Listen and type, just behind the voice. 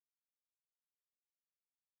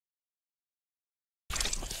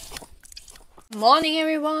Morning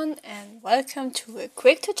everyone, and welcome to a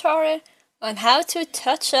quick tutorial on how to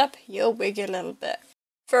touch up your wig a little bit.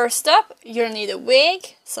 First up, you'll need a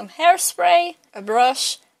wig, some hairspray, a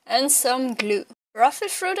brush and some glue. Rough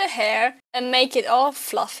it through the hair and make it all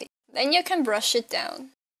fluffy. Then you can brush it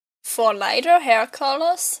down. For lighter hair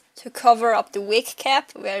colors, to cover up the wig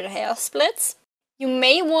cap where the hair splits, you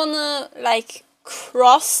may wanna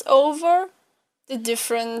cross over the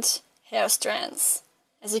different hair strands,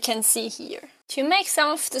 as you can see here. To make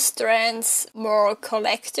some of the strands more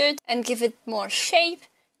collected and give it more shape,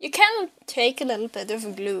 you can take a little bit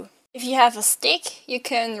of glue. If you have a stick, you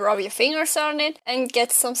can rub your fingers on it and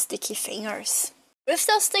get some sticky fingers. With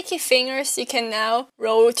those sticky fingers, you can now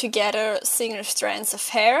roll together single strands of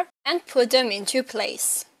hair and put them into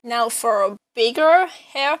place. Now for bigger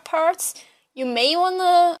hair parts, you may want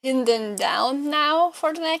to pin them down now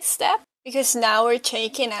for the next step, because now we're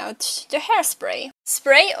taking out the hairspray.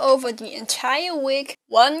 Spray over the entire wig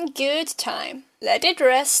one good time. Let it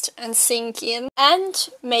rest and sink in and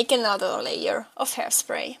make another layer of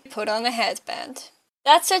hairspray. Put on a headband.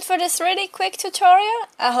 That's it for this really quick tutorial.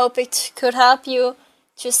 I hope it could help you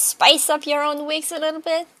to spice up your own wigs a little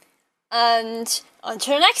bit. And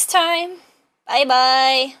until next time, bye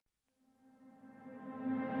bye!